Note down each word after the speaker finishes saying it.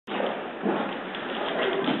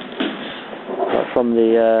from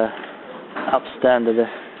the upstand of the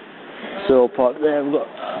soil pipe there. We've got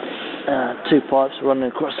 2 pipes running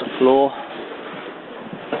across the floor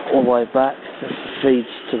all the way back. This feeds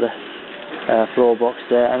to the floor box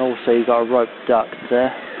there, and also you've got a rope duct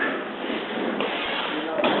there.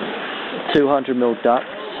 200mm ducts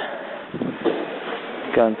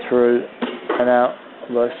going through and out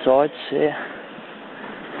both sides here.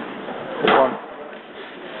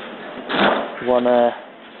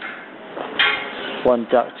 One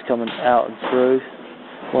duct coming out and through,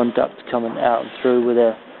 one duct coming out and through with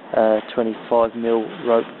a 25mm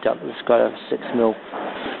rope duct that's got a 6mm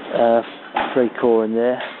 3-core in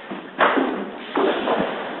there.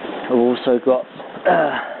 I've also got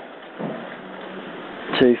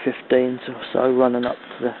 2 15s or so running up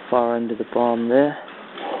to the far end of the barn there,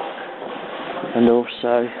 and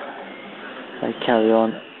also they carry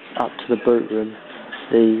on up to the boot room.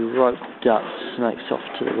 The rope duct snakes off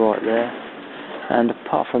to the right there, and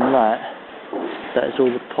apart from that, that is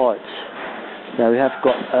all the pipes. Now we have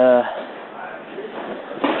got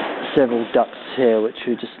several ducts here which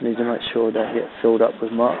we just need to make sure they get filled up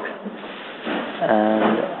with muck,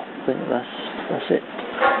 and I think that's it.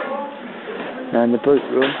 Now in the boot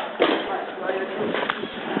room,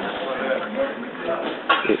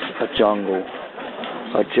 it's a jungle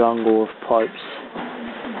of pipes,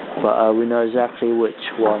 but we know exactly which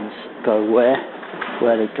ones go where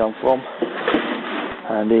they come from,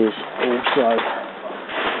 and there's also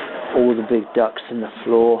all the big ducts in the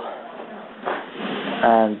floor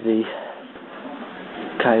and the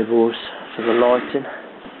cables for the lighting,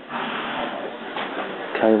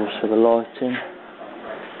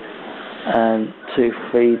 and 2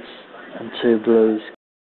 feeds and 2 blues